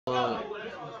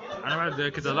انا بعد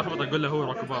كذا لخبط اقول له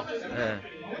هو ركبار. ايه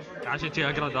عشان شي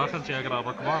اقرا داخل شي اقرا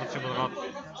ركبار شي بالغلط.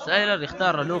 سايلر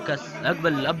يختار لوكاس عقب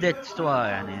الابديت استوى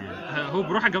يعني. هو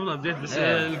بروحه قبل الابديت بس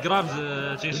الجرابز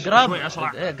شوي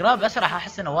اسرع. ايه جراب اسرع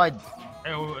احس انه وايد.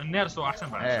 ايه والنيرس هو احسن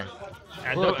بعد. ايه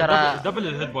يعني ترى دبل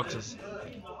الهيد بوكسز.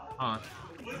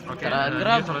 اوكي ترى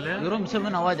الجراب يروم يسوي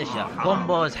منها وايد اشياء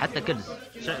كومبوز حتى كلز.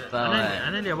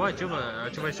 انا اللي ابغى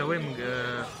اشوفه يسوي من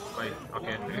طيب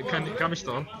اوكي كان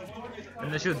يشتغل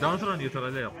انه شو داون ثرو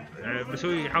نيوترالير يعني بس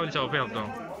هو يحاول يسوي فيها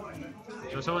داون.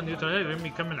 لو سوى نيوترالير يمكن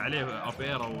يكمل عليه اب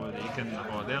اير او يمكن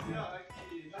فوادير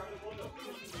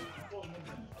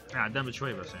يعني دامج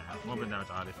شوي بس يعني مو بالدامج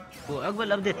عالي. وعقب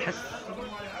الابديت تحس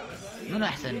منو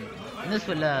احسن نصف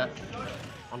ولا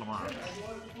والله ما اعرف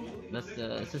بس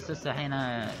SSS الحين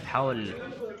يحاول.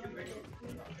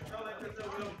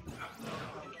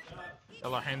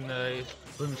 يلا الحين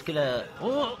المشكلة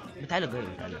اوه بتعلق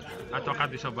بتعلق. اتوقع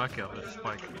دي يسوي باكر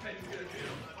سبايك.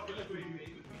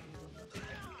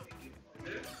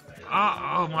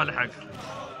 ما لحق.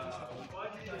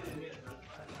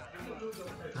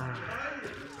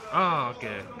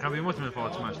 اوكي كان بيموت من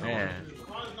فوت سماش. ايه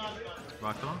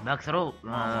باك ثرو.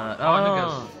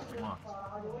 نقص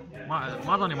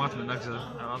ما ظني مات من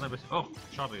نقزه اظني بس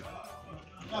شرير.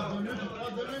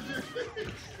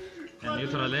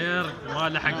 النيوترالير ما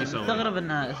لحق يسوي. استغرب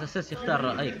ان SSS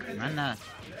يختار ايك مع انه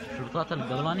في البطولات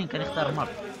القبلانيين كان يختار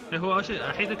مارت. هو اول شيء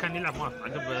الحين كان يلعب مارت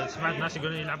عقب سمعت ناس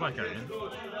يقولون يلعب بايك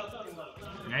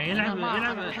يعني يلعب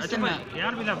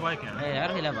يعرف يلعب بايك يعني. ايه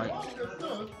يعرف يلعب بايك.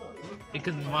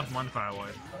 يمكن مارت ما نفعه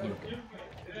وايد.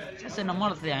 تحس انه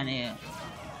مارت يعني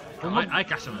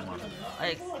ايك احسن من مارت.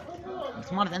 ايك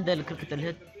بس مارت عنده الكركت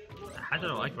الهيد. حتى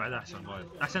لو ايك بعدها احسن وايد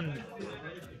احسن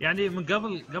يعني من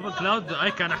قبل كلاود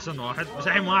ايك كان احسن واحد بس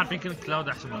الحين ما اعرف يمكن كلاود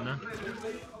احسن منه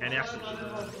يعني احسن.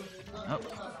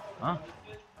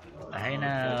 الحين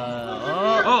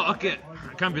اوكي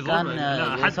كان بيضرب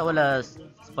لا سوى له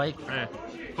سبايك. ايه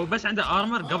هو بس عنده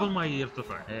ارمر قبل ما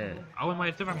يرتفع. ايه اول ما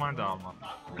يرتفع ما عنده ارمر.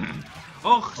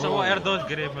 سوى اير دوج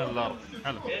قريب من الارض.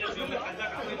 حلو.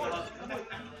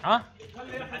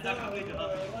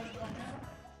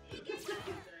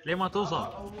 ليه ما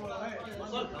توصل؟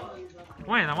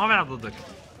 وينه ما بيلعب ضدك؟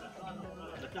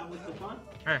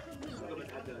 ايه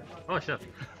شوف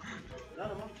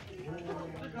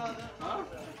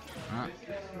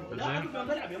زين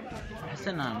احس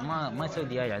انه ما يسوي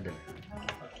دياي عدل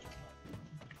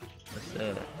بس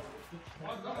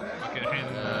اوكي الحين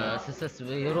SSS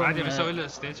يروح بعدين بيسوي له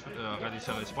ستيج قاعد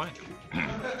يسوي سبايك.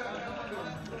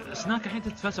 سناك الحين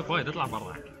تتفلسف وايد اطلع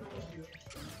برا.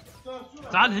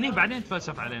 تعال هني بعدين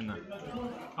تفلسف علينا.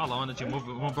 والله انا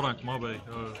مو برانك ما بي.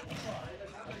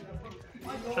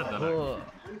 شد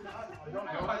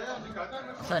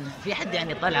اصلا في حد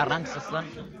يعني طلع الرانكس اصلا؟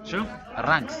 شو؟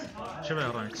 الرانكس شو بقى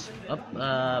الرانكس؟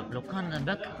 لو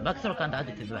كان باك ثرو كانت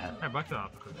عادي تذبحها. ايه باك ثرو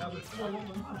اعتقد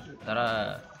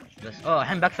ترى بس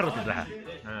الحين باك ثرو تذبحها.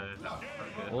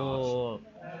 لا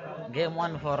جيم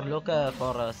 1 فور لوكا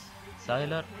فور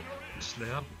سايلر.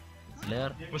 سلير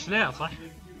وسلير صح؟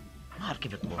 ما اعرف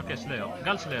كيف تقول. اوكي سلير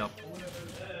قال سلير.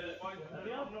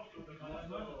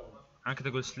 انا كنت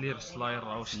اقول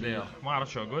سلاير او سلير ما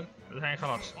اعرف شو اقول الحين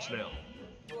خلاص سلير.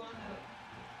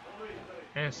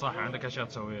 ايه صح عندك اشياء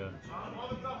تسويها.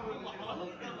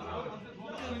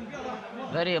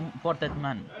 very important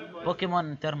man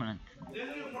بوكيمون تيرميننت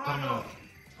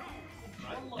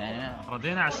يعني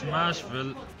ردينا على سماش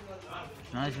بال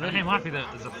الحين ما اعرف اذا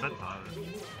زفتها.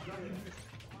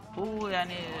 هو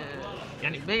يعني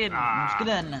بين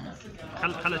المشكلة انه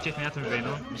خل شيء اثنيناتهم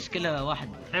يبينون. مشكلة واحد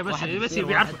بس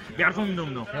بيعرفون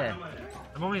منو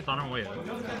المهم يطلعون وياه.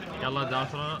 يلا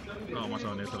داثرة ما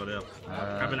سوى نيوترالير.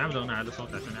 قبل العمد وانا على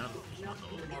صوت عشان يعرف ما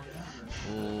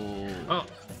سوى.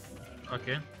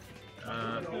 اوكي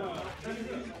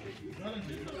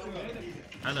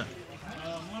هلا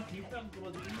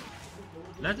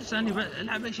لا تسألني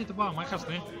العب اي شيء تبغاه ما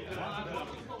يخصني.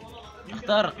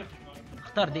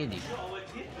 اختار ديدي.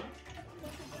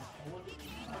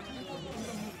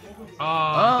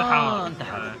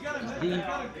 انتحر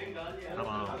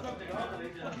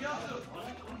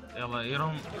يلا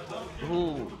يروم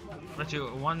ماشي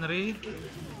 1 ريد.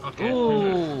 اوكي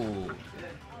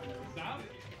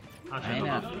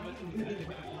هنا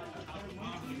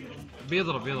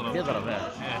بيضرب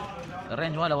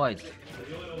الرينج ماله وايد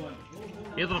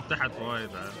يضرب تحت وايد.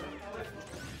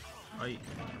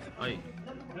 اي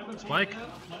سبايك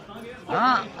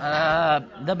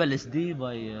دبل SD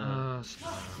باي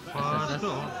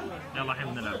يلا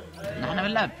الحين بنلعب. نحن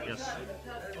بنلعب يس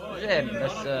زين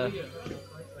بس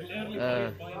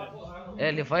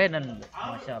اللي فاينل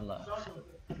ما شاء الله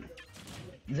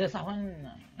زي صح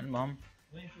وين المهم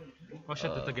وش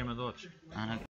انت جيم واتش؟ انا